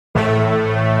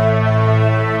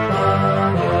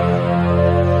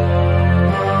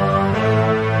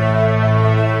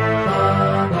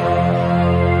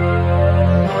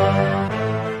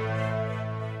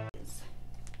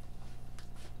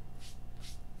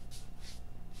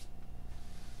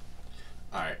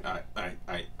All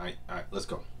right. Let's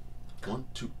go. 1,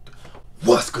 2, 3.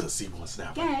 What's good,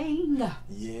 CBOW&SNAPPA? Gang.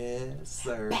 Yes,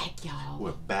 sir. Back, y'all.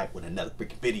 We're back with another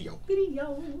freaking video.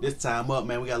 Video. This time up,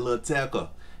 man, we got Lil Tecca.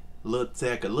 Lil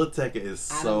Tecca is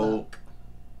so...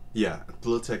 Yeah,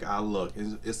 Lil Tecca, I look.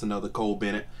 It's another Cole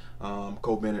Bennett.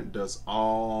 Cole Bennett does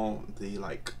all the,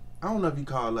 like, I don't know if you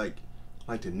call it,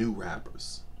 like the new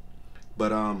rappers.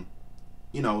 But,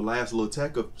 you know, last Lil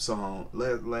Tecca song,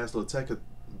 last Lil Tecca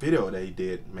video they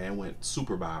did, man, went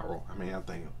super viral. I mean, I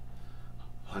think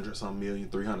 100-something million,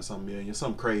 300-something million,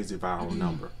 some crazy viral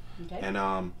number. Okay. And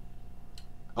I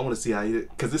want to see how he,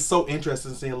 because it's so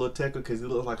interesting seeing Lil Tecca because he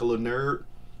looks like a little nerd.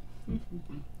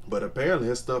 But apparently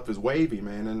his stuff is wavy,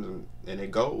 man, and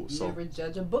it goes. So never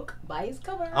judge a book by its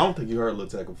cover. I don't think you heard Lil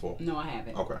Tecca before. No, I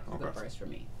haven't. Okay, It's the first for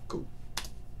me. Cool.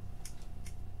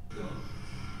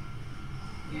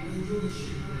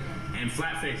 And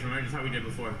flat face, remember just how we did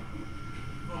before.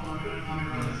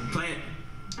 Play it.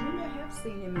 Maybe I have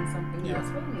seen him in something else.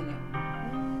 Wait a minute.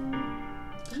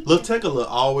 Lil Tecca look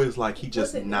always like he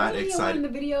just not was he excited. in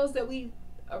one of the videos that we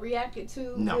reacted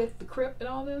to with the Crip and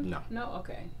all them? No. No?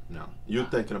 Okay. No. You're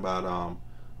thinking about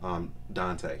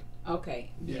Dante.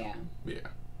 Okay. Yeah.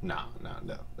 No.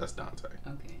 That's Dante.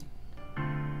 Okay.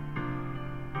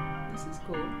 This is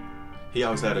cool. He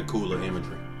always had a cooler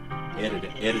imagery.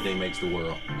 Editing makes the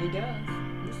world. It does.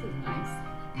 This is nice.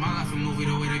 My life a movie,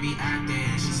 the way they be acting.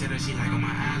 She said that she like on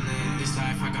my ad-lib. This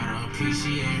life I gotta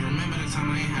appreciate. Remember the time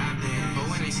I ain't had this. But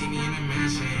when they see me in the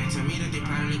mansion, tell me that they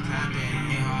proudly clapping.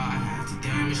 Hey, I had to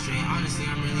demonstrate. Honestly,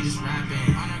 I'm really just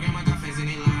rapping. On her grandma got fans and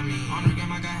they love me. On her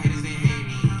grandma got haters, they hate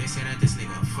me. They say that this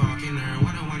nigga fucking nerd.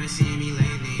 Why don't wanna see me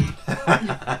lately?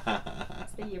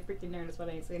 Say you're a freaking nerd. That's why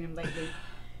I ain't seen him lately.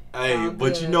 Hey,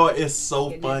 but you know what? It's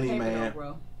so funny, man.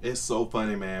 Bro. It's so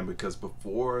funny, man, because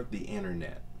before the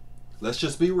internet, let's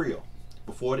just be real.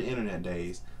 Before the internet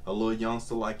days, a little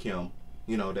youngster like him,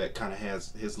 you know, that kind of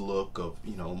has his look of,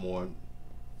 you know, more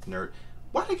nerd.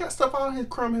 Why they got stuff out of his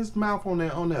his mouth on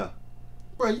there?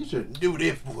 Bro, you should do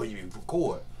this before you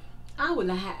record. I would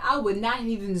not have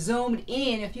even zoomed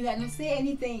in if you hadn't said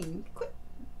anything. Quit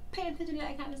paying attention to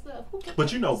that kind of stuff.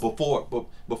 But you know, before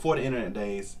the internet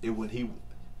days,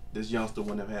 this youngster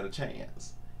wouldn't have had a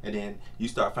chance. And then you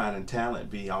start finding talent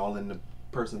be all in the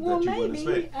person that you wouldn't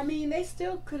expect. I mean, they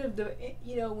still could have,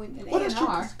 you know, when an Well, that's true.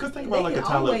 Because think about like a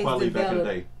talent quality back in the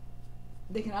day.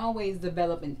 They can always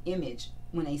develop an image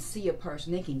when they see a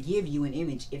person. They can give you an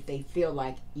image if they feel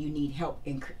like you need help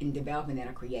in developing that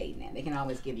or creating that. They can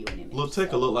always give you an image. Lil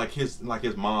Tecca looked like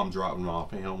his mom dropped him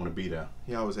off and he don't want to be there.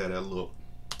 He always had that look.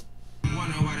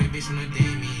 Wonder why that bitch wanna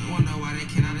date me. Wonder why they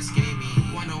cannot escape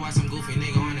me. Wonder why some goofy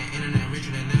nigga on the internet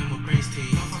richer than them with brace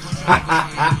teeth.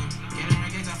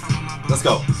 Let's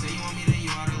go.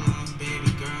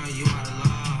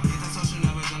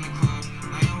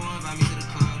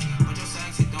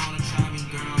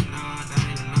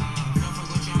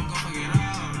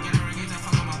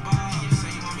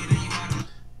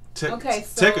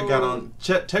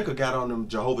 Tecca got on them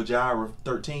Jehovah Jireh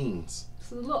 13s.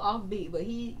 It's a little offbeat, but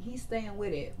he's staying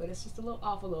with it. But it's just a little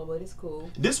off a little, but it's cool.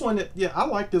 This one, yeah, I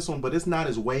like this one, but it's not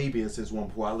as wavy as his one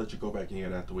before. I'll let you go back and hear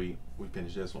it after we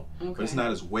finish this one. Okay. But it's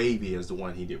not as wavy as the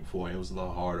one he did before. It was a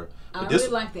little harder. I really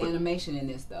like the animation in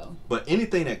this, though. But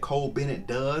anything that Cole Bennett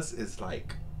does is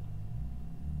like,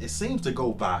 it seems to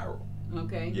go viral.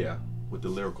 Okay. Yeah, with the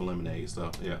lyrical lemonade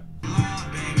stuff. Yeah.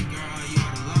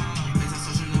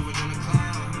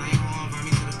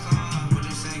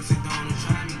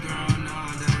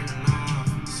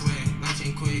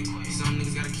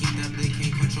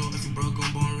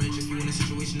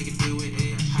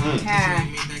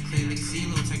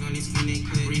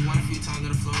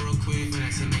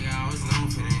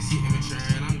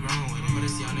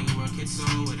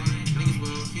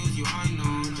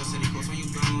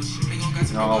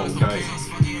 Oh, okay.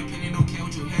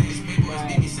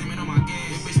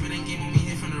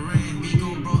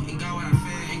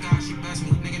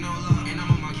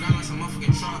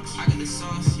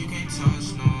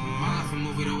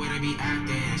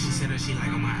 She like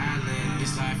on my ad-lib.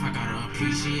 This life I gotta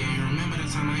appreciate. Remember the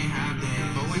time I ain't had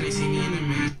this. But when they see me in the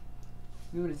man.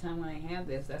 Remember the time when I ain't had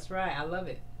this. That's right. I love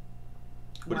it.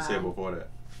 What did he say before that?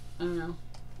 I don't know.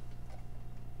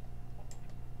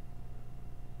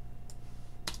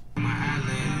 My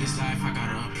ad-lib. This life I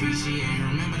gotta appreciate.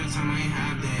 Remember the time I ain't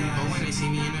had this. But when they see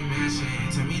me in the mansion,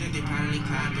 tell me that they proudly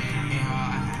clapping. Hey,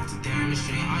 I had to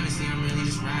demonstrate. Honestly, I'm really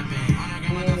just rapping. On her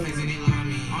grandma got fans and they love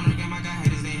me. On her grandma got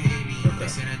haters, they hate me. They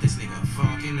say that this nigga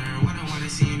fucking nerd. Why don't wanna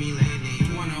see me lately?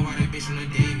 Wonder why that bitch wanna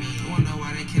date me. Wonder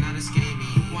why they cannot escape me.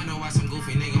 Wonder why some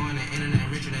goofy nigga on the internet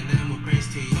richer than them with brace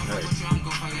teeth. Don't fuck with you, I'm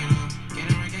gon' fuck it up. Get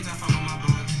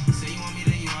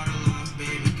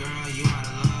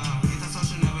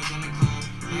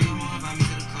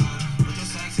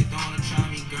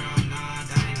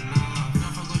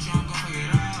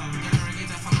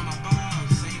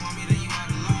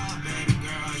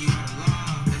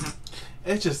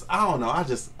it's just, I don't know. I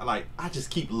just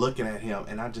keep looking at him,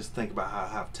 and I just think about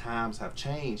how times have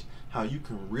changed. How you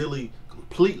can really,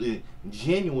 completely,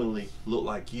 genuinely look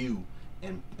like you,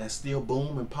 and that's still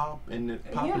boom and pop in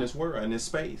this world, in this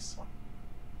space.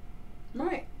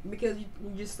 Right, because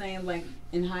you're just saying, like,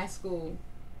 in high school,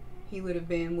 he would have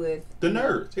been with the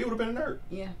nerds. He would have been a nerd.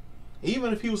 Yeah.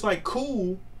 Even if he was like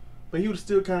cool, but he would have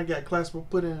still kind of got classified,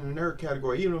 put in the nerd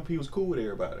category. Even if he was cool with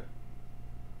everybody.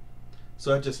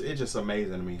 So it's just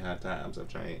amazing to me how times have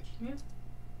changed. Yeah.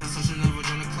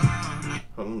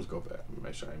 Hold on, let's go back and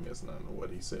make sure I ain't missing nothing of what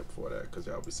he said before that, because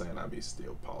y'all be saying I be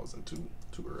still pausing too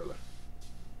early.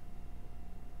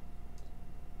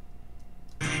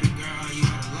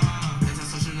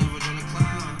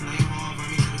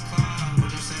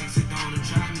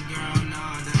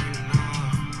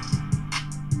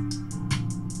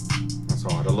 That's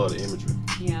hard. I love the imagery.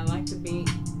 Yeah, I like the beat.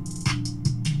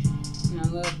 And I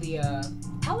love the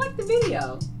I like the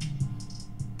video.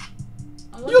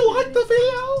 You like the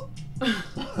video?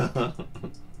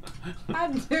 I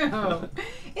do.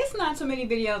 It's not too many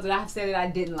videos that I've said that I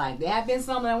didn't like. There have been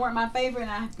some that weren't my favorite,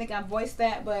 and I think I voiced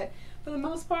that. But for the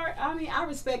most part, I mean, I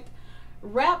respect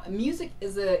rap. Music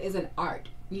is an art,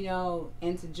 you know,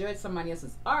 and to judge somebody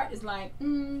else's art is like, you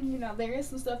know, there is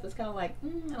some stuff that's kind of like,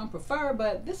 I don't prefer,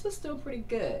 but this was still pretty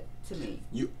good to me.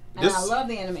 And I love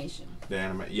the animation.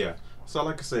 Yeah. So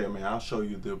like I said, man, I'll show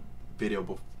you the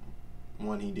video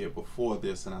one he did before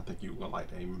this, and I think you're gonna like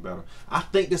that even better. I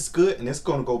think this is good, and it's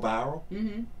gonna go viral.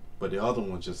 But the other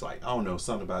one's just like, I don't know,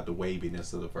 something about the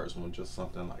waviness of the first one, just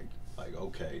something like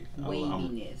okay,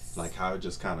 waviness, like how it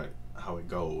just kind of how it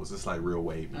goes. It's like real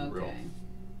wavy, real.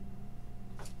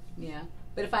 Yeah,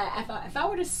 but if I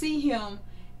were to see him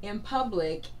in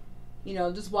public, you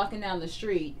know, just walking down the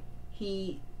street,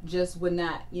 he just would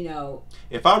not, you know.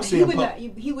 If I were to see him,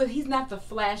 he's not the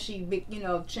flashy, big, you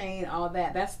know, chain, all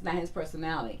that. That's not his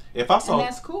personality. And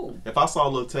that's cool. If I saw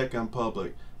Lil Tecca in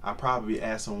public, I'd probably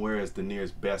ask him where is the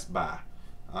nearest Best Buy.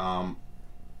 A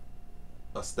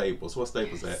Staples. What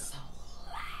Staples at? So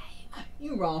lame.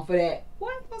 You wrong for that.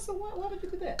 What? Why would you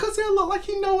do that? Cause it look like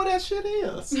he know what that shit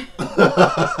is.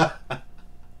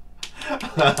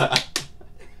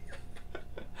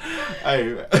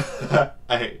 Hey,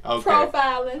 okay.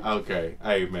 Profiling. Okay,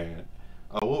 hey man,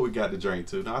 what we got to drink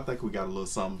to? Now I think we got a little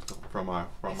something from our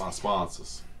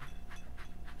sponsors.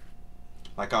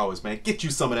 Like always, man, get you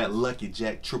some of that Lucky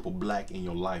Jack Triple Black in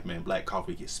your life, man. Black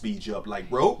coffee can speed you up like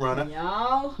Roadrunner.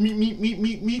 Y'all.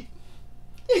 Meep.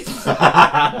 Is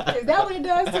that what it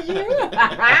does to you?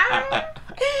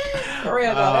 For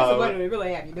real though, that's what it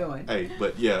really have you doing. Hey,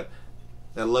 but yeah.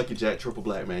 That Lucky Jack Triple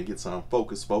Black, man, get some.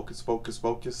 Focus.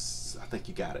 I think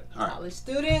you got it. All right. College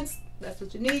students, that's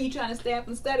what you need. You trying to stay up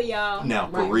and study, y'all. Now,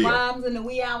 for Write real. rhymes in the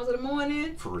wee hours of the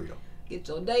morning. For real. Get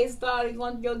your day started.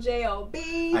 Going to your JOB.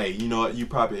 Hey, you know what? You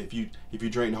probably, if you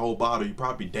drink the whole bottle, you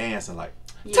probably dancing like,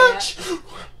 yeah. touch.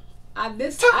 I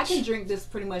can drink this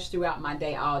pretty much throughout my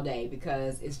day, all day,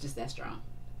 because it's just that strong.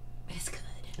 But it's good.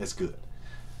 It's good.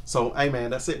 So, hey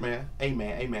man, that's it, man.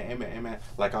 Amen.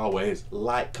 Like always,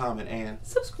 like, comment, and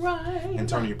subscribe. And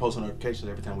turn on your post notifications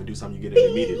every time we do something. You get it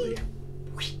immediately.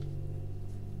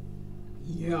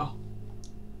 Yeah.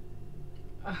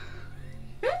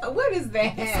 What is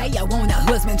that? Say you want a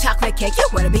husband, chocolate cake, you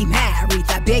wanna be married.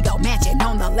 A big old mansion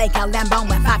on the lake, a Lambo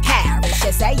with 5 carriage.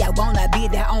 She say you wanna be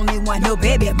the only one, no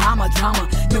baby mama drama,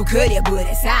 no goody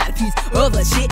booty side piece, other shit.